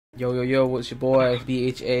Yo, yo, yo, what's your boy,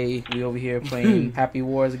 BHA? We over here playing Happy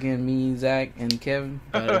Wars again, me, Zach, and Kevin.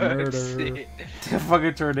 Murder. That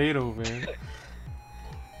fucking tornado, man.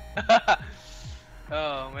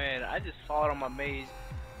 Oh man, I just fought on my maze.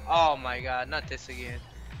 Oh my god, not this again.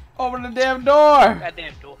 Open the damn door!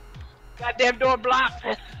 Goddamn door. Goddamn door blocked.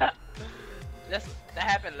 That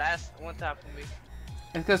happened last one time for me.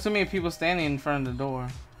 It's because too many people standing in front of the door.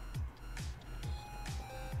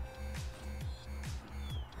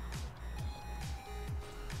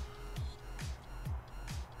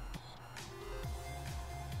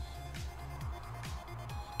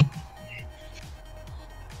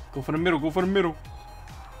 Go for the middle, go for the middle.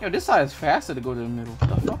 Yo, this side is faster to go to the middle. What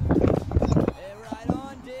the fuck? Hey, right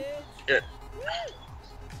on, dude. Yeah.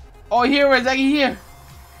 Oh, here, where's Zach? Here.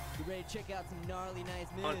 You ready to check out some gnarly nice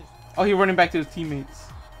moves? Oh, he's running back to his teammates.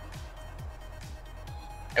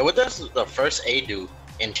 Hey, what does the first aid do?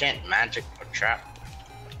 Enchant magic or trap?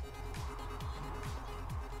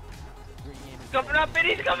 Coming up,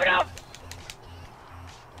 Benny's coming up!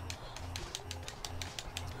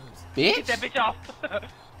 Get that Bitch. bitch off!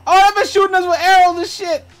 Oh, they've been shooting us with arrows and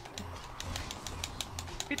shit.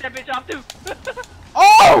 Get that bitch off too!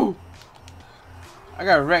 Oh! I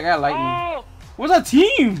got wrecked. I got lightning. Oh! What's our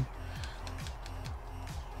team?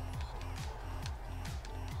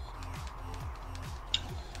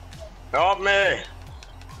 Help me!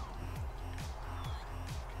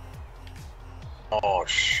 Oh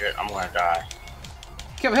shit, I'm gonna die.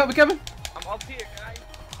 Kevin, help me, Kevin. I'm up here, guys.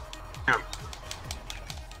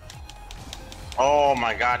 Oh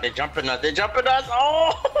my god, they're jumping us, they're jumping us!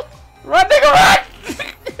 Oh! Run, nigga, run!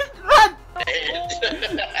 Run!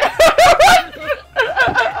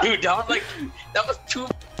 Dude, that was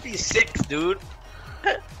 2v6, dude.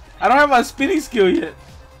 I don't have my spinning skill yet.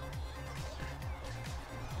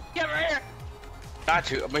 Get right here! Got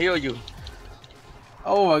you, I'm gonna heal you.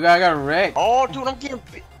 Oh my god, I got wrecked. Oh, dude, I'm getting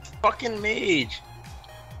fucking mage.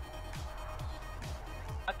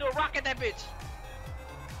 I threw a rock at that bitch!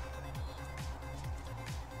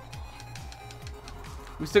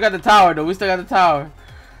 We still got the tower, though. We still got the tower.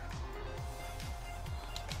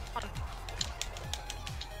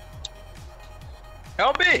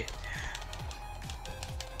 Help me!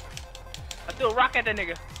 I threw a rock at that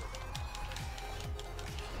nigga.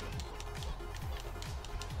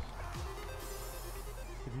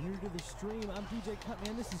 If you're new to the stream, I'm DJCut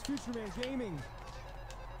Man. This is Future Man Gaming.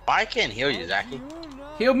 I can't heal you, Zachy.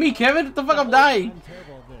 Heal me, Kevin. What the fuck? I'm dying. I'm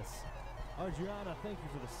terrible at this. Adriana, thank you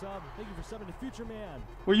for the sub. Thank you for subbing to Future Man.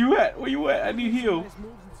 Where you at? Where you at? I need heal. Nice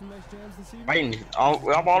moves and some nice jams this evening. Fighting.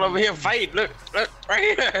 Oh, I'm all over here fighting. Look, right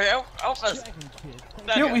here. Help us. Dragon Kid.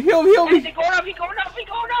 Heal me, heal me, heal Hey, me. he going up, he going up, he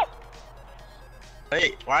going up!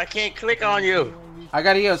 Hey, why I can't click on you? I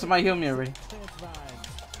gotta heal. Somebody heal me already. Dance vibes.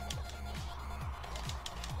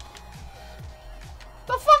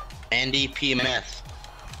 The fuck? Andy P. Meth.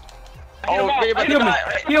 I hit him off, baby, I hit Heal him me. off.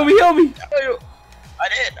 Heal me, heal me. I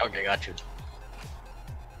did. Okay, got you.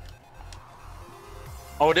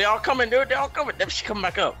 Oh, they all coming, dude. They all coming. They should come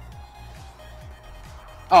back up.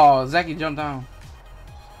 Oh, Zachy jumped down.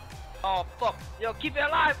 Oh fuck. Yo, keep it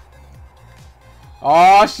alive!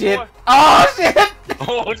 Oh shit. Oh shit.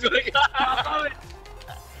 Oh my god. I'm coming!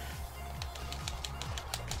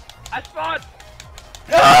 I spawned!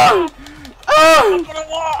 Oh. Oh. For the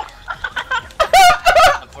wall.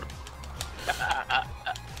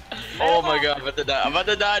 Oh my god, I'm about to die. I'm about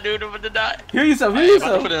to die, dude. I'm about to die. Heal yourself. Heal I'm about to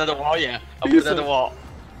yourself. put another wall, yeah. I'll Heal put another wall.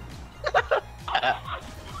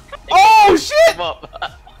 Oh shit. Come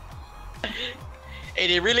up. Hey,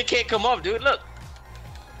 they really can't come up, dude. Look.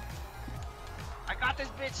 I got this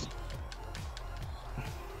bitch!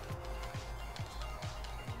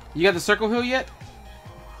 You got the circle heal yet?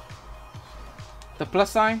 The plus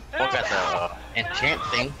sign? Oh, got the enchant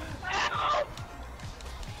thing.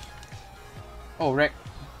 Oh, wreck.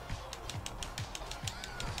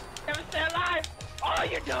 Never stay alive! Oh,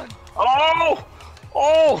 you're done! Oh!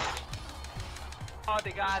 Oh! Oh,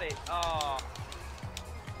 they got it. Oh.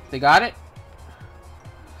 They got it?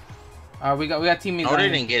 We got teammates. No, on they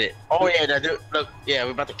here. didn't get it. Oh yeah, that dude. Look, yeah,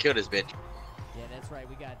 we're about to kill this bitch. Yeah, that's right.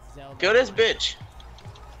 We got Zelda. Kill this bitch.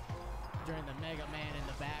 During the Mega Man in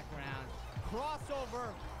the background. Crossover.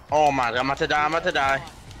 Oh my god, I'm about to die. I'm about to die.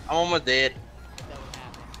 I'm almost dead. That would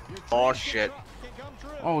happen. Oh shit.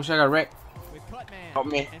 Oh shit, I got wrecked. With Cut Man Help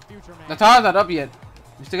me. and Future Man. The tower's not up yet.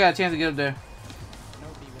 We still got a chance to get up there.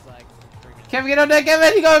 Nobody was like, freaking- Kevin, get up there,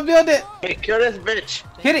 Kevin. You gotta build it. Hey, kill this bitch.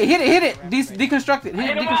 Hit it, hit it, hit it. Deconstruct it. Hit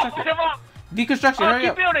Hit it, him off! deconstruct Hit it. him off! Deconstruction, Oh, hurry keep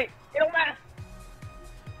up. building! It don't matter!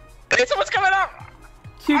 Hey, someone's coming up.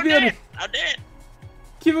 Keep I'm building. dead. I'm dead.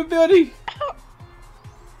 Keep it building.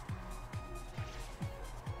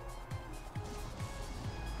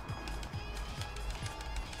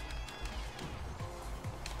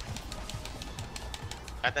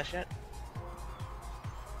 Got that shit?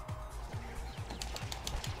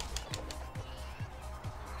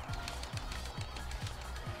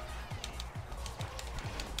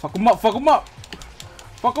 Fuck him up, fuck him up!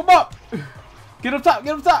 Fuck him up! Get up top,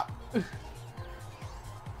 get up top!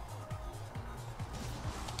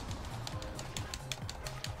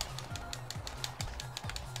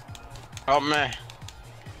 Oh man.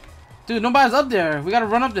 Dude, nobody's up there. We gotta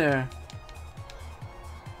run up there.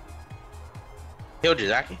 Killed you,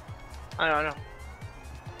 Zachy. I know.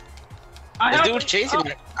 This dude's chasing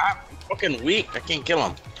me. I'm fucking weak. I can't kill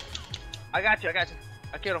him. I got you.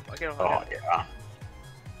 I killed him. Oh yeah.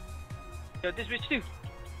 Yo, this bitch too.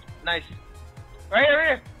 Nice. Right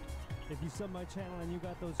here. If you sub my channel and you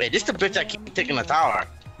got those. Wait, this the bitch that keep taking the tower.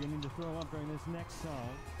 You need to throw up during this next song.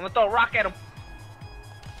 I'm gonna throw a rock at him.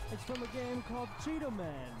 It's from a game called Cheetah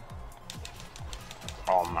Man.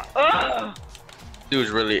 Oh my. Ugh! Dude's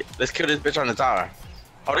really. Let's kill this bitch on the tower.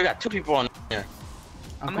 Oh, they got 2 people on here.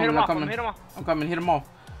 I'm gonna hit him off. I'm coming, hit him off.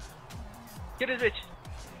 Get this bitch.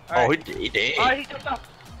 Oh, he did. Alright, he jumped off.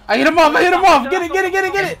 I hit him off, Get it!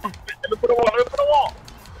 Let me put a wall.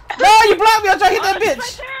 No, you blocked me, I was trying to hit that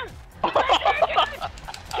bitch!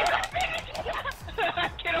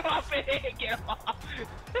 Get him off, man. Get him off.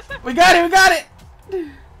 We got it!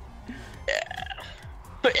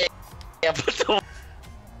 Yeah,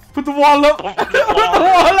 Put the wall up! Put the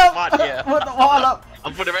wall up! Yeah. Put the wall up!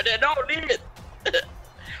 I'm putting it right there. No, leave it.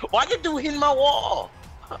 Why you do hitting my wall?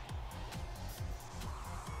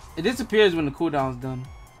 It disappears when the cooldown's done.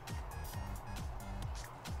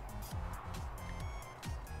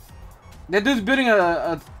 That dude's building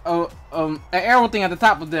an arrow thing at the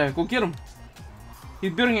top of there. Go get him.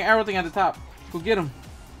 He's building an arrow thing at the top. Go get him.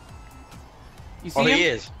 You see him? He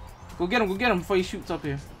is. Go get him before he shoots up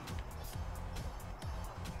here.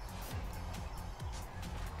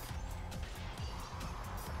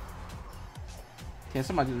 Yeah,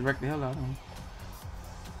 somebody just wrecked the hell out of him.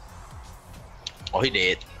 Oh, he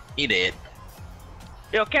did.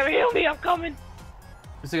 Yo, Kevin, heal me. I'm coming.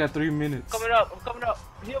 We still got 3 minutes. I'm coming up.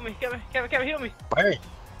 Heal me, Kevin, heal me.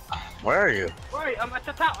 Where are you? Where are you? I'm at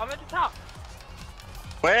the top.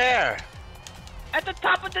 Where? At the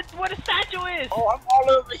top of where the statue is. Oh, I'm all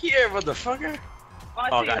over here, motherfucker. I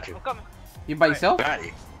Oh, see got you. you. I'm coming. You by yourself? Got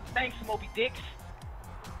you. Thanks, Moby Dicks.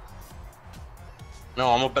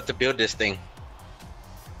 No, I'm about to build this thing.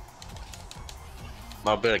 I'm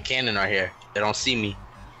about to build a cannon right here. They don't see me.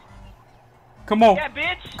 Come on. Yeah,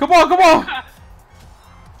 bitch. Come on.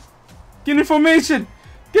 Get in formation.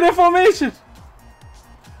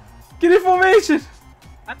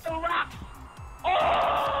 I threw rocks.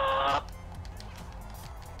 Oh!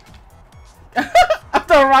 I'm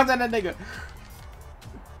throwing rocks at that nigga.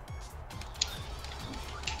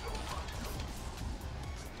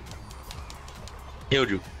 Healed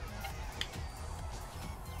you.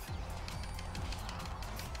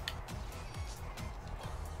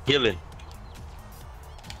 Healing.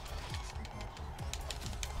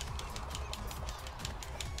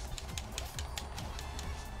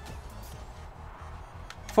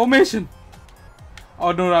 Formation.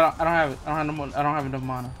 Oh no, I don't have it. I don't have enough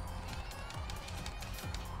mana.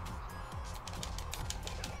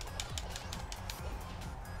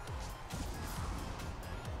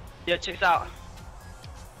 Yeah, check this out.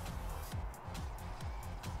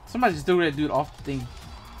 Somebody just threw that dude off the thing.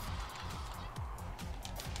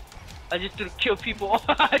 I just threw kill people.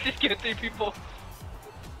 I just killed 3 people.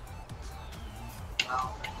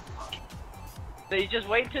 So you just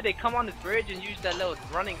wait until they come on the bridge and use that little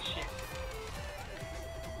running shit.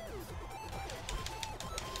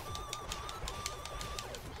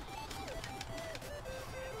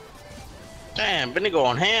 Damn, Benny go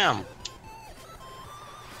on ham.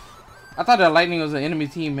 I thought that lightning was an enemy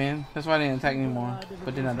team, man. That's why I didn't attack anymore.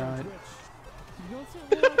 But then I died. You don't see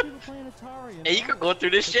a lot of people playing Atari, and Hey, you could go through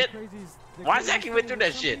this shit. the Why craziest Zach went through thing that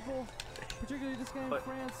is some shit? people, particularly this guy in What?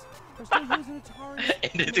 France, are still using Atari.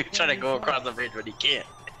 And this dude trying to go across the bridge, but he can't.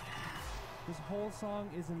 This whole song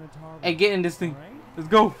is an Atari. Hey, get in this thing. Alright?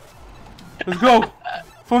 Let's go.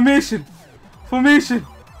 Formation.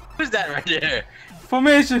 Who's that right there?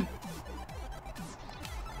 Formation.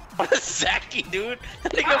 What is Zachy, dude?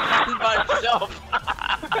 That nigga fighting by himself.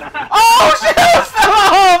 Oh shit! I fell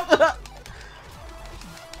off.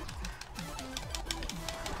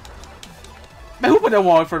 Man, who put that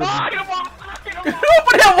wall in front of me? Who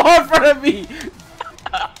put that wall in front of me?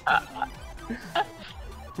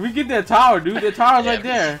 We get that tower, dude. The tower's right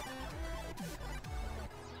there.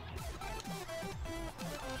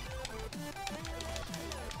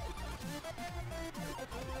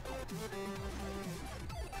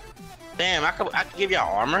 Damn, I could give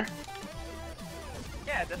y'all armor.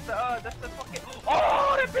 Yeah, That's the fucking.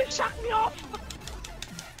 Oh, that bitch shocked me off.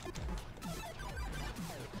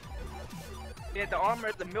 Yeah, the armor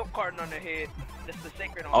is the milk carton on their head. That's the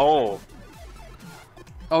sacred armor. Oh.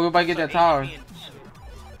 Oh, we're about to get that tower.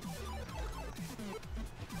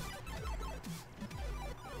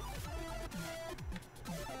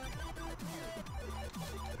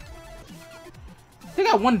 They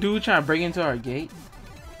got one dude trying to break into our gate.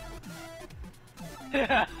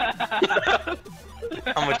 How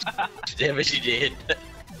much damage you did?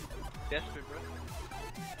 Desperate, bro.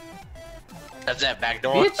 That's that back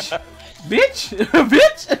door. Bitch! Bitch!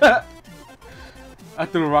 Bitch! I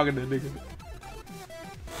threw a rock at that nigga.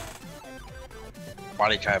 Why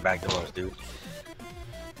they try back doors, dude?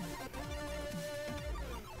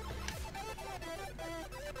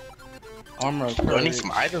 Armor. Do I need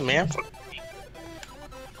some items, man?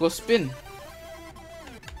 Go spin.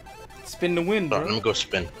 Spin the win, Let bro. me go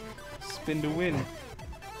spin. Spin the win.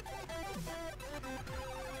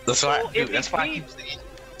 That's why, Oh, dude, that's why I keep saying.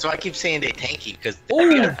 That's why I keep saying they tanky, because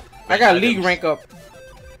Ooh! I got league rank up.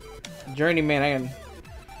 Journeyman,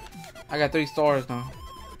 I got 3 stars now.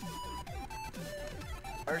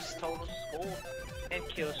 First total score and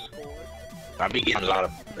kill score. I be getting a lot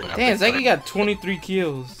of. Damn, Zaki got 23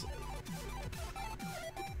 kills.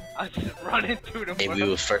 I was just running through them. Maybe it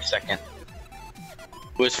was first, second.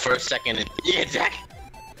 It was first, second, and yeah, Jack.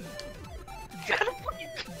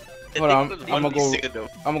 Hold on, I'm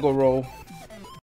gonna go roll.